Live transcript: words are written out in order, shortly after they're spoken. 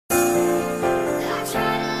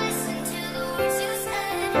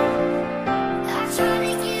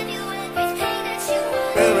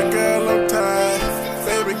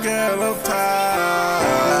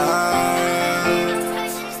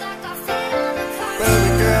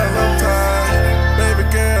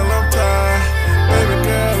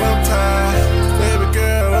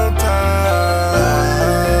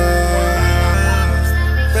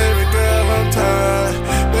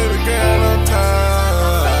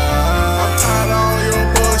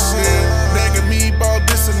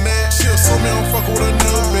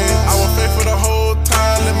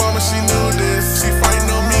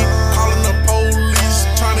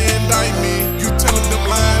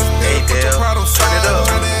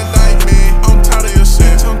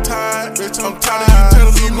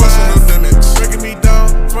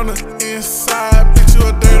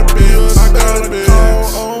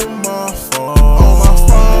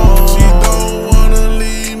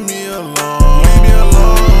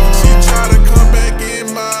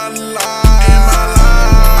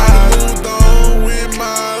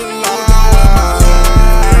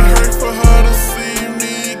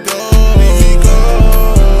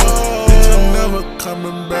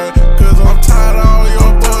coming back. Cause I'm tired of all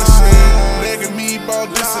your bullshit. Begging me about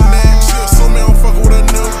this and that. She assume me I'm fucking with a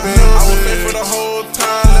new bitch. I was faithful the whole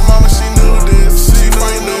time, and mama, she knew this. She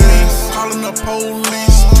fighting on me, calling the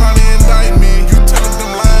police, trying to indict me. You telling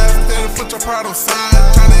them lies, then put your pride on side.